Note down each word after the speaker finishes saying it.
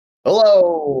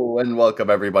Hello and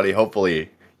welcome everybody. Hopefully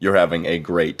you're having a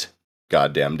great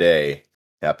goddamn day.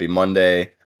 Happy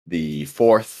Monday, the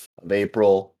 4th of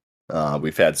April.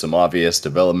 We've had some obvious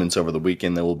developments over the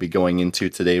weekend that we'll be going into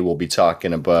today. We'll be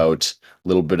talking about a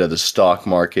little bit of the stock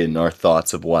market and our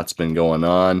thoughts of what's been going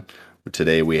on.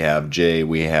 Today we have Jay,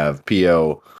 we have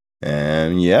Pio,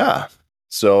 and yeah.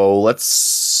 So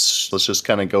let's just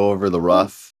kind of go over the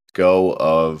rough go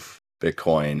of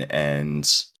Bitcoin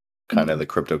and kind of the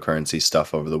cryptocurrency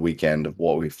stuff over the weekend of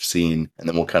what we've seen, and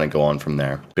then we'll kind of go on from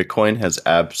there. Bitcoin has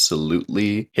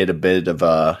absolutely hit a bit of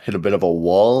a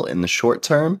wall in the short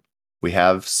term. We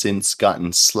have since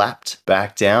gotten slapped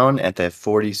back down at that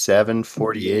 47,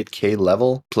 48K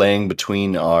level, playing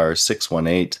between our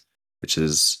 618, which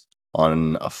is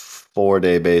on a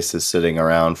 4-day basis sitting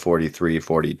around 43,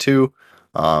 42.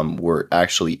 We're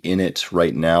actually in it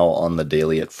right now on the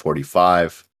daily at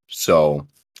 45. So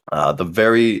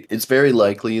it's very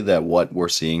likely that what we're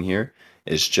seeing here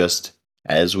is just,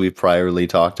 as we priorly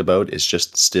talked about, is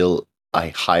just still a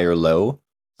higher low.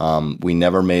 We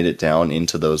never made it down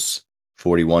into those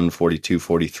 41, 42,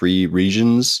 43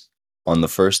 regions on the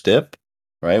first dip,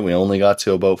 right? We only got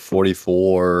to about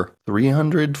 44,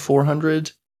 300,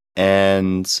 400.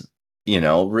 And,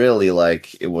 really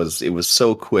like it was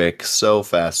so quick, so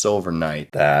fast, so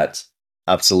overnight that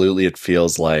absolutely, it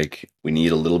feels like we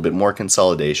need a little bit more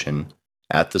consolidation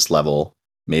at this level,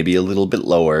 maybe a little bit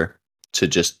lower to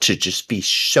just be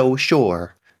so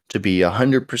sure, to be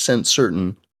 100%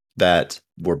 certain that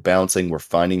we're bouncing, we're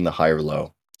finding the higher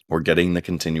low, we're getting the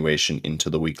continuation into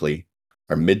the weekly.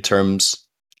 Our midterms,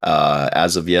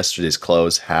 as of yesterday's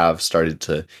close, have started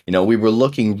to, we were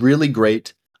looking really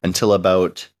great until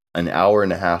about an hour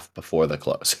and a half before the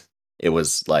close. It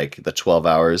was like the 12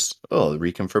 hours, oh,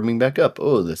 reconfirming back up.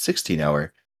 Oh, the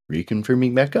 16-hour,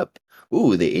 reconfirming back up.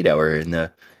 Ooh, the 8-hour and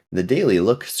the daily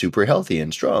look super healthy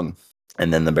and strong.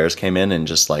 And then the Bears came in and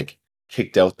just like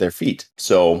kicked out their feet.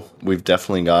 So we've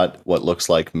definitely got what looks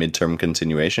like midterm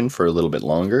continuation for a little bit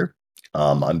longer.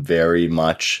 I'm very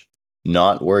much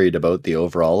not worried about the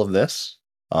overall of this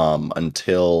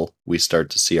until we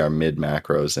start to see our mid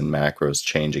macros and macros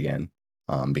change again,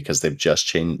 because they've just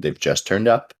changed. They've just turned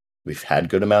up. We've had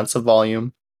good amounts of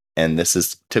volume, and this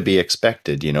is to be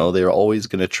expected. They're always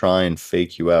going to try and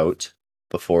fake you out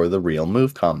before the real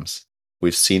move comes.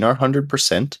 We've seen our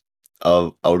 100%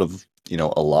 of out of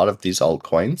a lot of these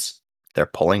altcoins. They're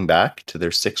pulling back to their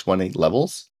 618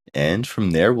 levels, and from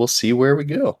there we'll see where we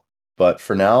go. But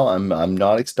for now, I'm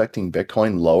not expecting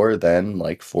Bitcoin lower than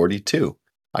like 42.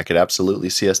 I could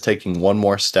absolutely see us taking one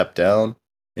more step down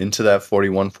into that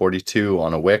 41, 42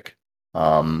 on a wick.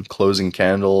 Closing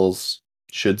candles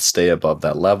should stay above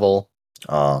that level.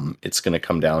 It's going to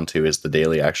come down to, is the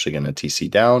daily actually going to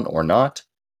TC down or not?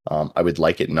 I would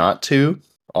like it not to,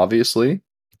 obviously,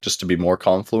 just to be more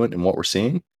confluent in what we're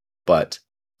seeing. But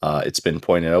it's been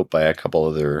pointed out by a couple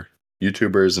other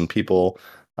YouTubers and people,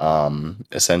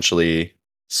 essentially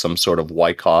some sort of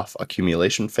Wyckoff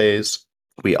accumulation phase.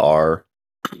 We are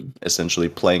essentially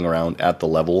playing around at the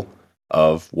level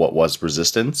of what was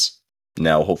resistance,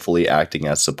 now hopefully acting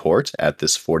as support at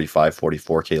this 45,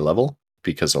 44K level,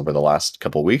 because over the last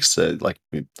couple of weeks, like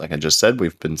I just said,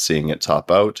 we've been seeing it top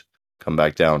out, come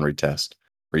back down,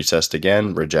 retest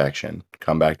again, rejection,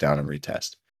 come back down and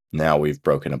retest. Now we've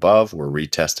broken above, we're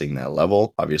retesting that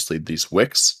level. Obviously, these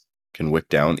wicks can wick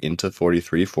down into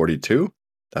 43, 42.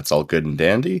 That's all good and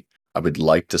dandy. I would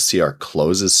like to see our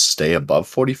closes stay above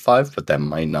 45, but that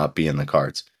might not be in the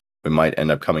cards. We might end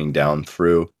up coming down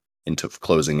through into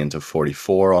closing into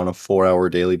 44 on a 4-hour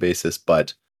daily basis,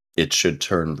 but it should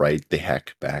turn right the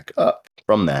heck back up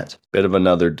from that. Bit of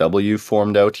another W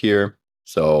formed out here.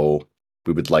 So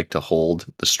we would like to hold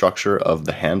the structure of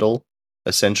the handle,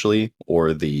 essentially,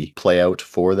 or the play out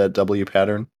for that W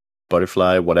pattern.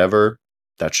 Butterfly, whatever.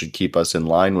 That should keep us in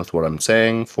line with what I'm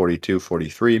saying. 42,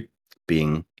 43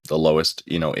 being the lowest,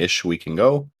 ish we can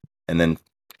go. And then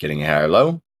getting a higher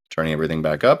low, turning everything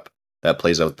back up. That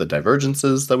plays out the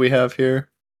divergences that we have here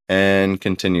and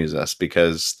continues us,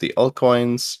 because the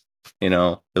altcoins,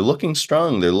 they're looking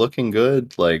strong. They're looking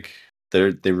good. Like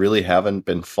they really haven't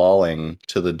been falling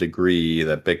to the degree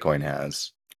that Bitcoin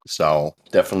has. So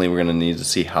definitely we're going to need to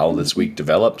see how this week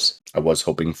develops. I was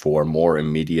hoping for more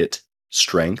immediate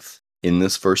strength in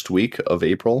this first week of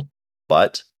April,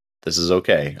 but this is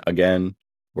okay. Again,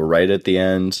 we're right at the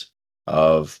end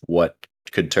of what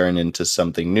could turn into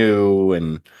something new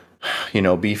and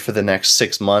be for the next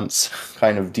 6 months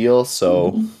kind of deal.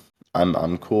 So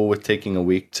I'm cool with taking a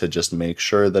week to just make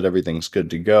sure that everything's good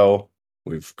to go.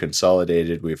 We've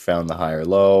consolidated, we've found the higher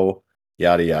low,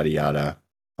 yada yada yada.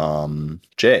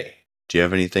 Jay, do you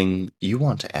have anything you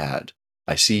want to add?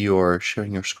 I see you're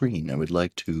sharing your screen. I would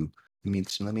like to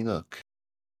let me look.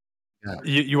 Yeah.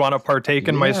 You want to partake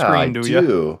in my Yeah, I screen, do you?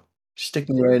 do. Stick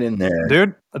me right in there.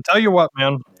 Dude, I'll tell you what,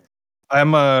 man.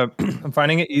 I'm I'm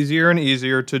finding it easier and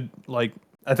easier to like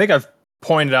I think I've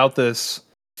pointed out this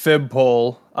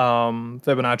Fibonacci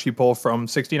pull from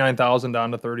 69,000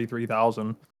 down to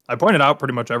 33,000. I point it out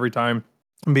pretty much every time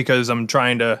because I'm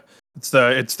trying to it's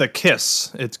the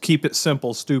kiss. It's keep it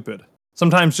simple, stupid.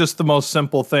 Sometimes just the most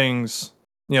simple things,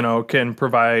 can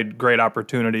provide great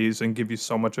opportunities and give you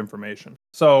so much information.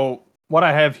 So, what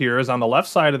I have here is on the left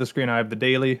side of the screen I have the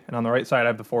daily and on the right side I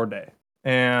have the 4-day.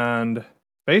 And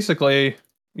basically,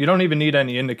 you don't even need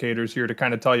any indicators here to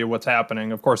kind of tell you what's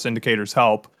happening. Of course, indicators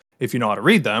help if you know how to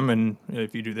read them and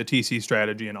if you do the TC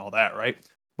strategy and all that, right?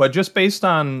 But just based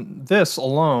on this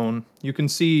alone, you can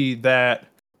see that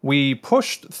we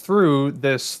pushed through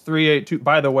this 382.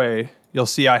 By the way, you'll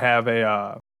see I have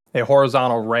a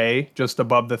horizontal ray just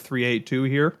above the 382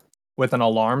 here with an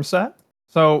alarm set.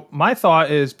 So my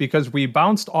thought is because we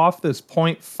bounced off this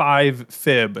 .5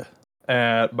 fib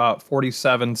at about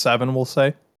 47.7, we'll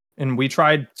say. And we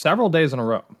tried several days in a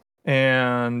row.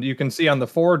 And you can see on the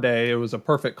 4-day, it was a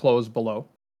perfect close below,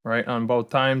 right? On both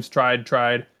times,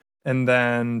 tried. And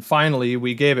then finally,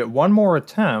 we gave it one more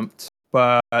attempt,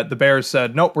 but the bears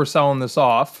said, nope, we're selling this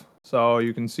off. So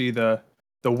you can see the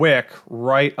wick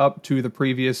right up to the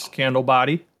previous candle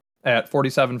body at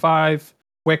 47.5.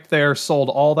 Wick there, sold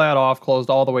all that off,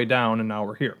 closed all the way down, and now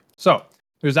we're here. So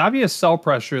there's obvious sell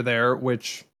pressure there,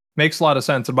 which makes a lot of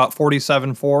sense. About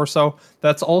 47.4 or so.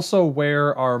 That's also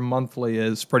where our monthly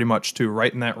is pretty much too,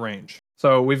 right in that range.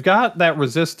 So we've got that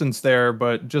resistance there,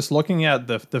 but just looking at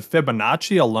the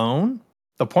Fibonacci alone,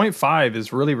 the .5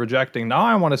 is really rejecting. Now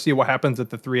I want to see what happens at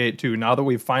the 382. Now that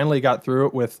we've finally got through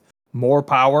it with more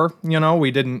power, we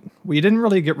didn't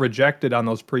really get rejected on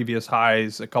those previous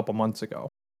highs a couple months ago.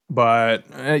 But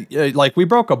like we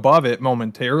broke above it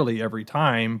momentarily every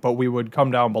time, but we would come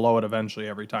down below it eventually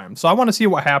every time. So I want to see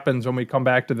what happens when we come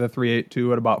back to the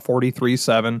 382 at about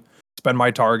 43.7. It's been my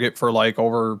target for like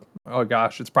over, oh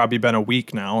gosh, it's probably been a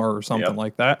week now or something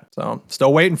like that. So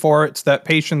still waiting for it. It's that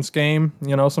patience game.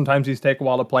 Sometimes these take a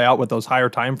while to play out with those higher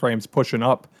time frames pushing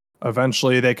up.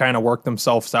 Eventually they kind of work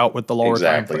themselves out with the lower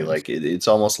time frames. Like it's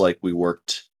almost like we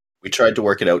tried to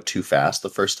work it out too fast the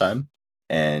first time,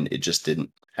 and it just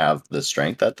didn't have the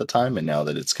strength at the time. And now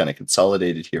that it's kind of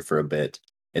consolidated here for a bit,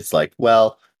 it's like,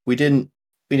 well, we didn't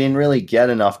really get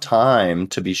enough time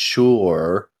to be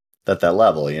sure that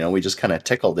level, we just kind of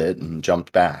tickled it and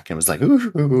jumped back and was like,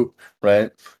 ooh,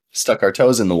 right? Stuck our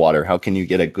toes in the water. How can you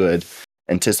get a good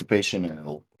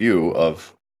anticipational view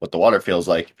of what the water feels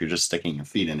like if you're just sticking your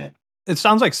feet in it? It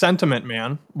sounds like sentiment,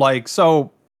 man. Like,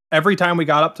 so every time we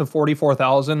got up to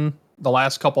 44,000, the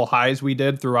last couple highs we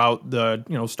did throughout the,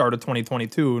 start of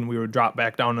 2022, and we would drop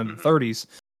back down into the 30s.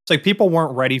 It's like people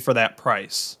weren't ready for that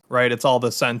price, right? It's all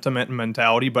the sentiment and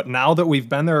mentality. But now that we've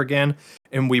been there again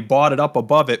and we bought it up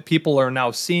above it, people are now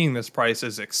seeing this price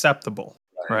as acceptable,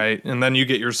 right? And then you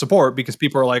get your support because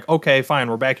people are like, okay, fine,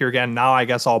 we're back here again. Now I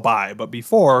guess I'll buy. But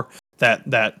before,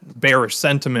 that bearish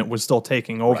sentiment was still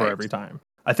taking over every time.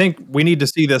 I think we need to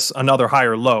see this another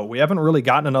higher low. We haven't really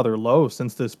gotten another low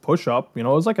since this push up. It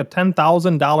was like a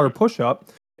 $10,000 push up,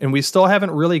 and we still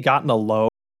haven't really gotten a low.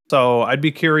 So I'd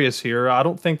be curious here. I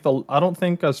don't think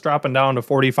us dropping down to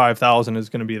 45,000 is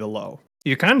going to be the low.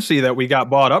 You can see that we got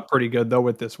bought up pretty good though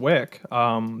with this wick,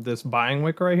 this buying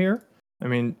wick right here. I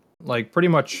mean, like pretty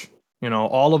much,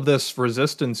 all of this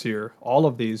resistance here, all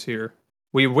of these here,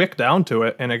 we wicked down to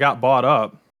it and it got bought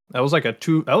up. That was like a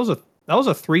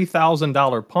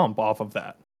 $3,000 pump off of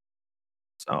that.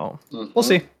 So we'll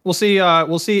see. We'll see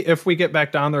if we get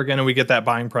back down there again and we get that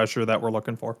buying pressure that we're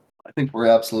looking for. I think we're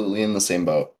absolutely in the same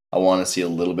boat. I want to see a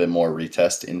little bit more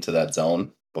retest into that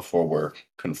zone before we're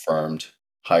confirmed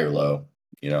higher low.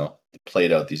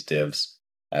 Played out these divs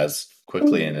as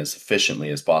quickly and as efficiently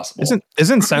as possible.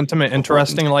 Isn't sentiment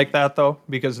interesting like that though?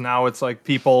 Because now it's like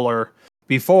people are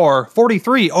before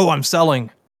 43. Oh, I'm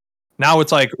selling. Now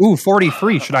it's like, ooh,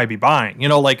 43, should I be buying?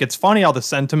 Like it's funny how the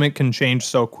sentiment can change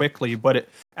so quickly, but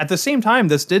at the same time,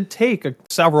 this did take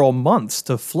several months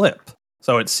to flip.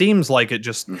 So it seems like it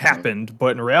just happened,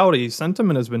 but in reality,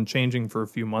 sentiment has been changing for a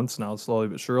few months now, slowly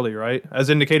but surely, right? As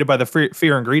indicated by the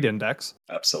fear and greed index.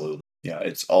 Absolutely. Yeah,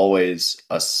 it's always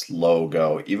a slow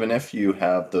go. Even if you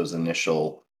have those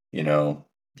initial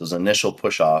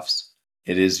push-offs,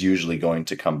 it is usually going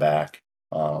to come back.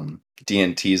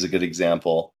 DNT is a good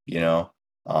example. The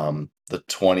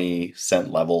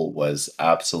 20-cent level was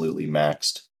absolutely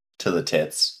maxed to the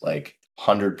tits, like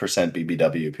 100%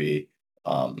 BBWP.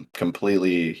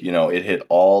 Completely, it hit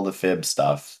all the fib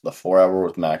stuff. The 4 hour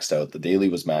was maxed out, the daily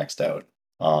was maxed out.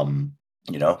 Um,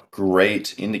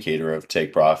 great indicator of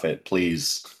take profit,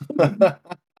 please.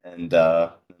 And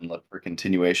look for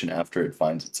continuation after it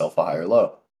finds itself a higher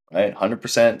low, right?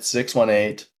 100%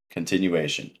 618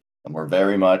 continuation. And we're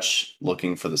very much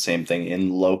looking for the same thing in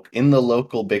the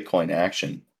local Bitcoin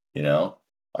action, you know.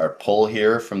 Our pull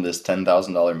here from this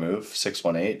 $10,000 move,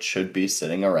 618, should be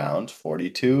sitting around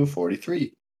 42,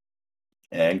 43.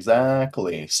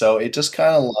 Exactly. So it just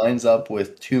kind of lines up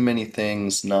with too many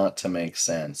things not to make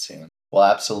sense. Well,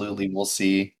 absolutely, we'll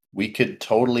see. We could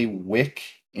totally wick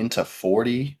into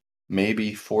 40,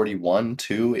 maybe 41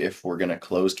 too, if we're going to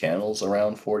close candles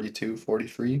around 42,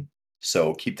 43.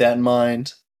 So keep that in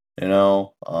mind.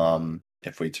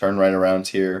 If we turn right around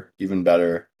here, even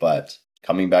better. But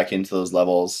coming back into those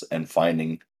levels and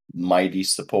finding mighty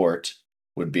support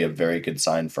would be a very good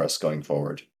sign for us going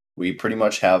forward. We pretty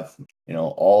much have,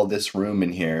 all this room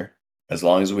in here. As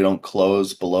long as we don't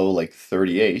close below like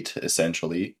 38,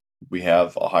 essentially, we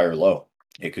have a higher low.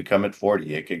 It could come at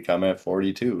 40, it could come at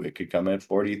 42, it could come at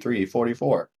 43,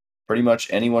 44. Pretty much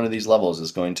any one of these levels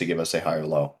is going to give us a higher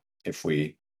low if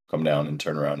we come down and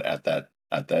turn around at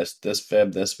this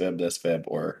fib, this fib, this fib,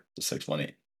 or the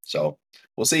 618. So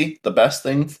we'll see. The best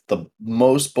thing, the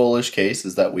most bullish case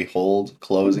is that we hold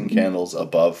closing candles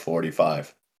above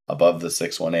 45, above the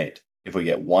 618. If we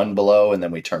get one below and then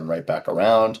we turn right back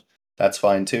around, that's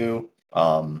fine too.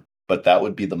 But that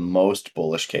would be the most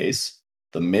bullish case.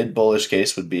 The mid bullish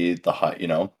case would be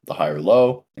the the higher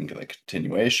low and the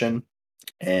continuation.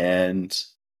 And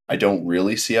I don't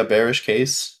really see a bearish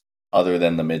case other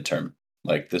than the midterm.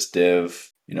 Like this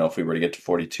div, if we were to get to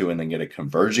 42 and then get a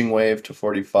converging wave to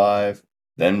 45,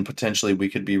 then potentially we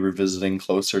could be revisiting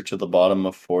closer to the bottom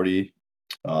of 40.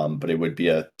 But it would be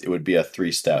a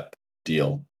 3-step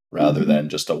deal rather than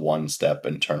just a 1 step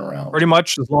and turn around. Pretty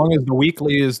much as long as the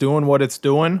weekly is doing what it's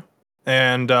doing.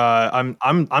 And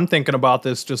I'm thinking about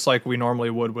this just like we normally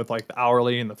would with like the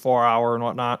hourly and the 4 hour and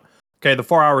whatnot. Okay, the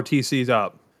 4 hour TC's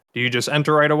up. Do you just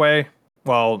enter right away?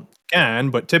 Well, you can,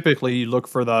 but typically you look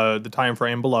for the time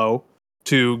frame below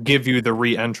to give you the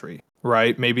re-entry,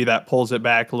 right? Maybe that pulls it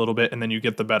back a little bit and then you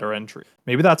get the better entry.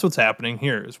 Maybe that's what's happening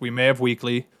here is we may have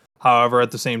weekly. However, at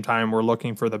the same time, we're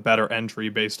looking for the better entry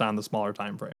based on the smaller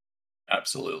time frame.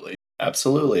 Absolutely.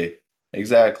 Absolutely.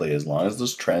 Exactly. As long as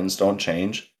those trends don't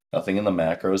change, nothing in the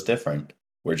macro is different.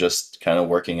 We're just kind of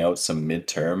working out some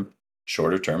midterm,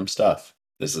 shorter term stuff.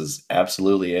 This is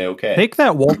absolutely a-okay. Take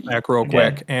that wolf back real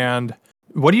Again. quick, and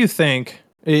what do you think?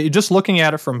 Just looking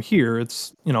at it from here,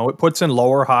 it puts in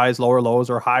lower highs, lower lows,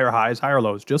 or higher highs, higher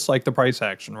lows, just like the price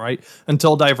action, right?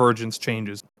 Until divergence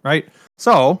changes, right?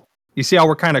 So you see how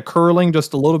we're kind of curling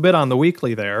just a little bit on the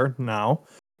weekly there now.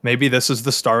 Maybe this is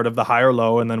the start of the higher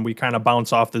low, and then we kind of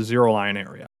bounce off the zero line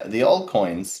area. The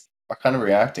altcoins are kind of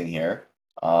reacting here.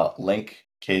 Link,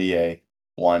 KDA,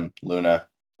 One, Luna.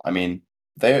 I mean,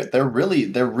 they're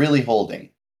really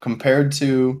holding compared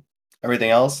to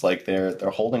everything else. Like they're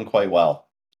holding quite well.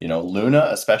 Luna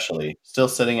especially still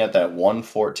sitting at that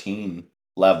 114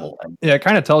 level. And Yeah, it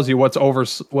kind of tells you what's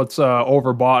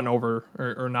overbought and over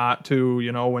or not too.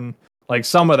 When like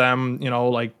some of them,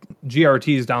 like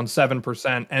GRT is down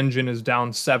 7%, Engine is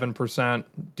down 7%,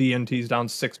 DNT is down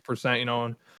 6%.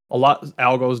 And a lot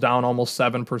algo's down almost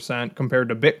 7% compared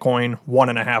to Bitcoin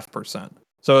 1.5%.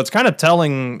 So it's kind of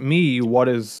telling me what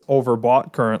is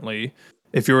overbought currently.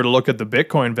 If you were to look at the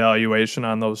Bitcoin valuation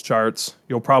on those charts,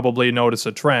 you'll probably notice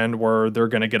a trend where they're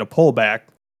going to get a pullback.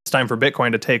 It's time for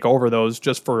Bitcoin to take over those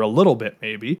just for a little bit,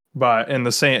 maybe. But in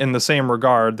the same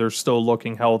regard, they're still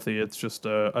looking healthy. It's just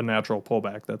a natural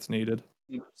pullback that's needed.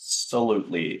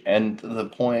 absolutely. And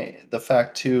the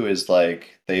fact too is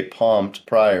like they pumped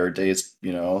prior days,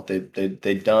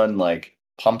 they done like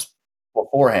pumps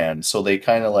beforehand. So they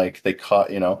kind of like they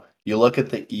caught, you look at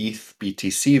the ETH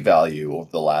BTC value over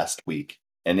the last week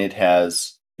and it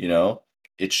has,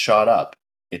 it shot up.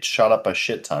 It shot up a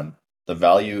shit ton. The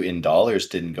value in dollars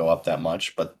didn't go up that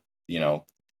much, but you know,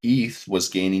 ETH was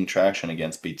gaining traction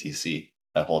against BTC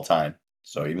that whole time.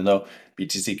 So even though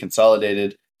BTC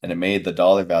consolidated and it made the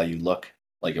dollar value look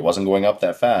like it wasn't going up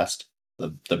that fast,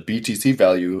 the BTC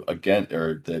value again,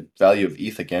 or the value of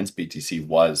ETH against BTC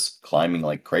was climbing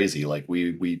like crazy. Like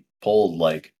we pulled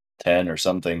like 10 or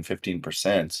something,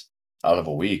 15% out of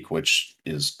a week, which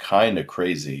is kind of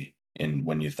crazy in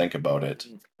when you think about it,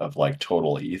 of like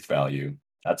total ETH value.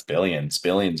 That's billions,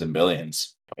 billions and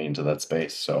billions coming into that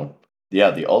space. So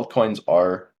yeah, the altcoins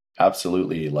are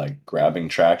absolutely like grabbing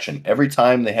traction every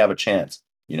time they have a chance.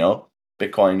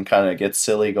 Bitcoin kind of gets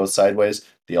silly, goes sideways.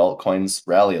 The altcoins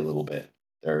rally a little bit.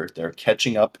 They're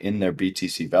catching up in their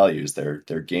BTC values.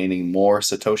 They're gaining more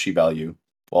Satoshi value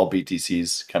while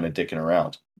BTC's kind of dicking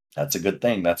around. That's a good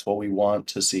thing. That's what we want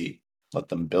to see. Let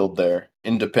them build their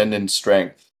independent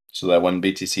strength so that when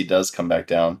BTC does come back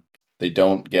down, they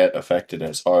don't get affected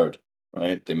as hard,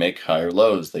 right? They make higher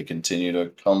lows. They continue to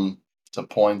come to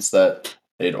points that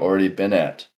they'd already been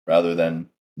at rather than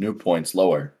new points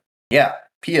lower. Yeah,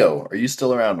 Pio, are you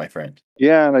still around, my friend?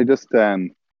 Yeah, and I just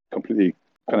completely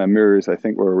kind of mirrors, I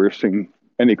think, where we're seeing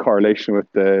any correlation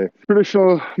with the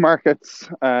traditional markets.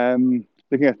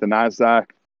 Looking at the Nasdaq,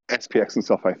 SPX, and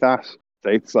stuff like that,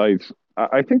 stateside,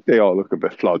 I think they all look a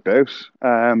bit flogged out.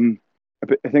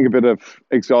 I think a bit of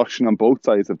exhaustion on both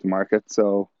sides of the market.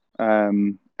 So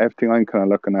everything I'm kind of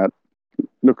looking at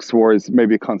looks towards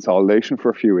maybe a consolidation for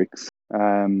a few weeks.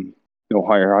 No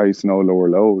higher highs, no lower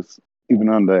lows, even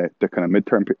on the kind of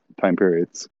midterm time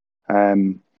periods.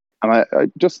 And I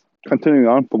just continuing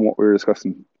on from what we were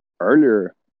discussing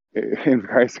earlier in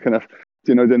regards to kind of,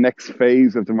 the next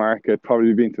phase of the market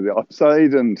probably being to the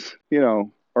upside and,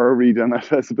 or read on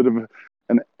it as a bit of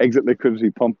an exit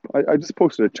liquidity pump. I just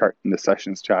posted a chart in the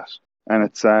sessions chat, and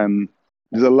it's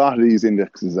there's a lot of these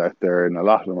indexes out there, and a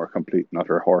lot of them are complete and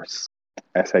utter horse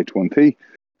SH1T.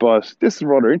 But this is a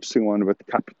rather interesting one about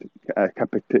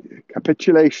the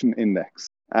capitulation index.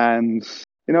 And,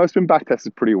 it's been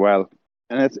backtested pretty well.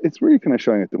 And it's really kind of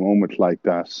showing at the moment like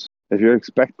that. If you're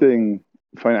expecting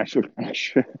financial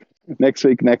crash next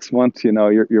week, next month,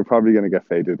 you're probably going to get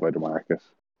faded by the market.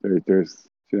 There's,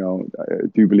 I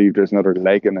do believe there's another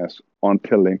leg in it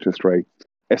until interest rates,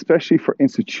 especially for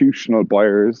institutional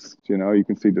buyers. You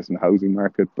can see this in the housing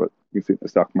market, but you can see it in the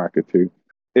stock market too.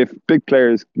 If big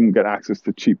players can get access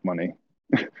to cheap money,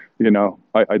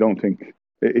 I don't think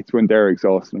it's when they're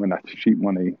exhausted, when that cheap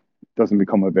money doesn't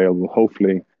become available,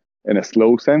 hopefully in a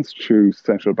slow sense through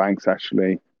central banks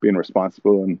actually being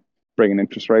responsible and bringing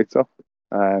interest rates up.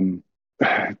 The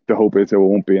hope is it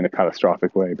won't be in a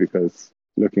catastrophic way, because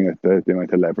looking at the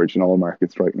amount of leverage in all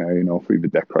markets right now, if we have a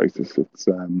debt crisis, it's,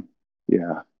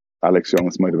 Alex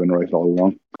Jones might have been right all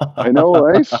along. I know,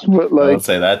 right? But Don't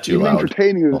say that too even loud.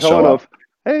 entertaining the thought of,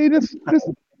 hey, just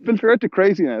filter out the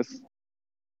craziness,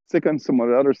 stick on some of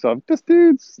the other stuff. This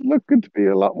dude's looking to be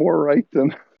a lot more right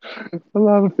than a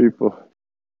lot of people.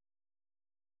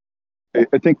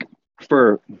 I think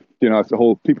for, it's the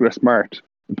whole people are smart.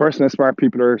 The person is smart,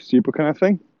 people are stupid kind of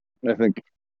thing. And I think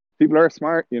people are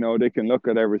smart, they can look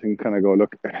at everything, kind of go,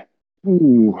 look, I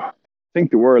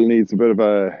think the world needs a bit of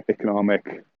a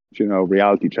economic,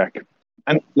 reality check.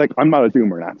 And I'm not a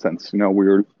doomer in that sense. We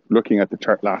were looking at the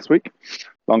chart last week,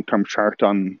 long-term chart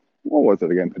on, what was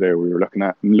it again today? We were looking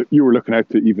at, you were looking out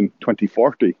to even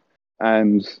 2040.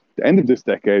 And the end of this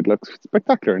decade looks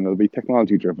spectacular, and it'll be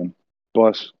technology driven.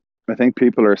 But I think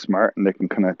people are smart, and they can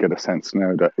kind of get a sense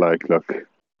now that, look,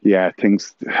 yeah,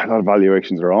 a lot of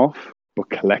valuations are off, but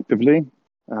collectively,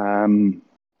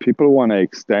 people want to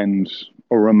extend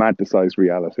or romanticize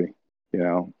reality,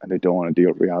 and they don't want to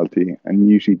deal with reality. And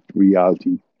usually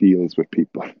reality deals with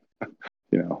people,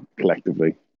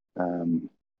 collectively.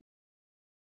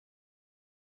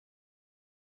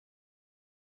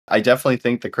 I definitely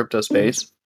think the crypto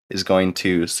space is going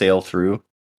to sail through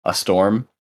a storm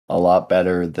a lot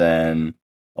better than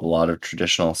a lot of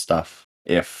traditional stuff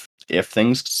if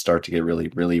things start to get really,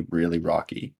 really, really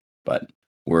rocky. But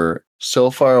we're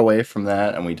so far away from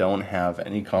that, and we don't have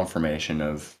any confirmation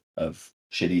of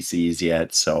shitty seas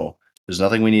yet, so there's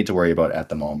nothing we need to worry about at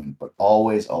the moment. But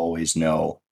always, always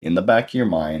know in the back of your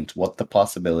mind what the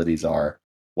possibilities are,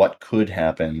 what could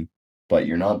happen, but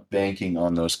you're not banking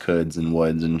on those coulds and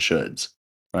woulds and shoulds,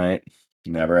 right?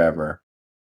 Never ever.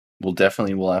 We'll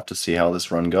have to see how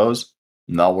this run goes.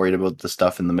 I'm not worried about the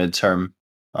stuff in the midterm.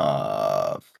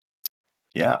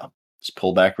 This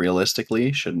pullback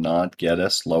realistically should not get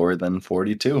us lower than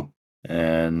 42.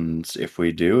 And if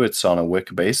we do, it's on a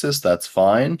wick basis, that's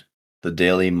fine. The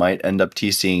daily might end up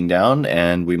TCing down,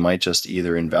 and we might just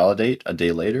either invalidate a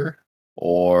day later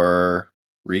or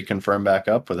reconfirm back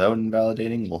up without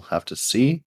invalidating. We'll have to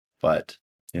see. But,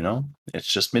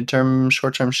 it's just midterm,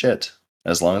 short-term shit.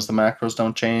 As long as the macros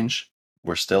don't change,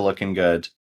 we're still looking good.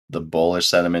 The bullish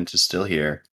sentiment is still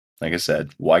here. Like I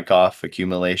said, Wyckoff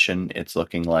accumulation, it's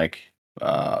looking like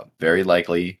very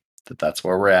likely that that's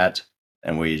where we're at.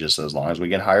 And we just, as long as we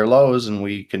get higher lows and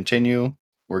we continue,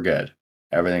 we're good.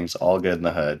 Everything's all good in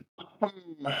the hood.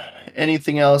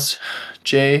 Anything else,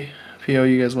 Jay, Pio,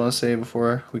 you guys want to say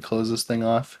before we close this thing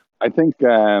off? I think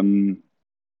probably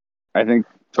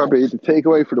the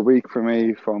takeaway for the week for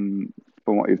me from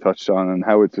what you touched on and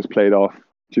how it's just played off.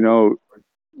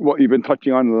 what you've been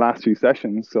touching on in the last few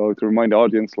sessions. So to remind the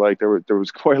audience, like there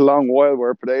was quite a long while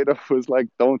where Potato was like,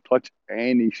 don't touch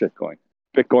any shitcoin,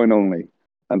 Bitcoin only.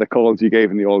 And the calls you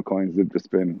gave in the altcoins have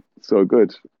just been so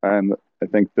good. And I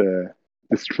think the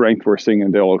strength we're seeing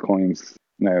in the altcoins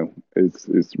now is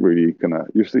really gonna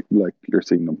you're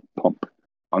seeing them pump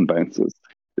on bounces.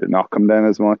 Did not come down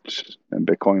as much, and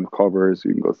Bitcoin recovers.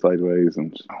 You can go sideways,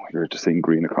 and you're just seeing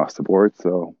green across the board.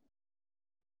 So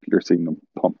you're seeing them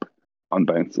pump on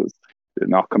bounces. Did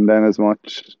not come down as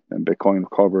much, and Bitcoin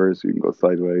recovers. You can go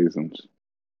sideways, and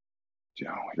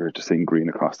you're just seeing green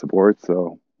across the board.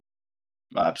 So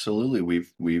Absolutely.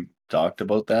 We've talked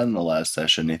about that in the last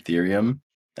session. Ethereum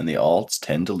and the alts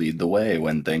tend to lead the way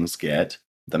when things get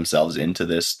themselves into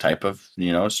this type of,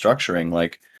 structuring.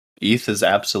 Like ETH is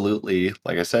absolutely,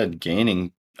 like I said,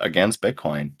 gaining against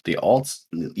Bitcoin. The alts,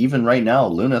 even right now,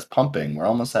 Luna's pumping. We're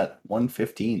almost at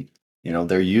 115.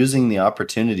 They're using the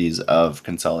opportunities of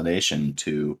consolidation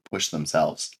to push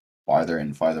themselves farther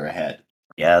and farther ahead.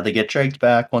 Yeah, they get dragged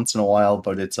back once in a while,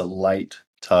 but it's a light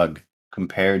tug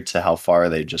compared to how far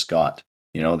they just got.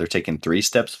 They're taking 3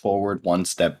 steps forward, 1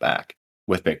 step back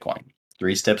with Bitcoin.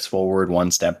 3 steps forward,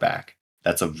 1 step back.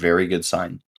 That's a very good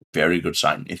sign. Very good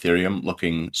sign. Ethereum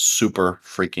looking super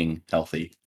freaking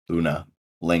healthy. Luna,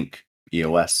 Link,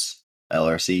 EOS,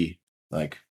 LRC.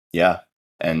 Yeah.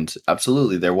 And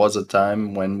absolutely, there was a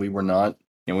time when we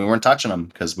weren't touching them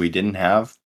because we didn't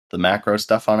have the macro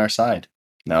stuff on our side.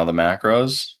 Now the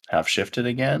macros have shifted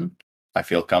again. I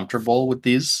feel comfortable with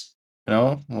these,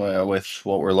 with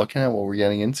what we're looking at, what we're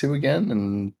getting into again,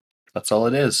 and that's all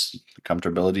it is. The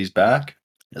comfortability's back.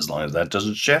 As long as that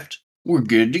doesn't shift, we're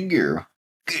good to go.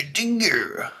 Good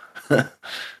to go.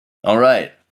 All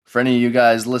right. For any of you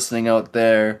guys listening out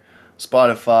there,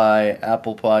 Spotify,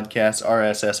 Apple Podcasts,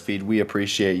 RSS feed, we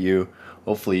appreciate you.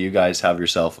 Hopefully you guys have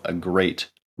yourself a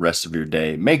great rest of your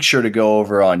day. Make sure to go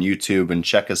over on YouTube and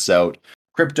check us out.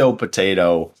 Crypto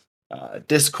Potato.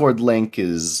 Discord link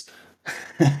is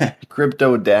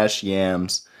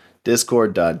crypto-yams.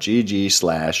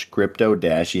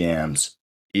 Discord.gg/crypto-yams.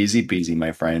 Easy peasy,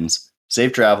 my friends.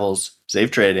 Safe travels, safe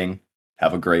trading.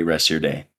 Have a great rest of your day.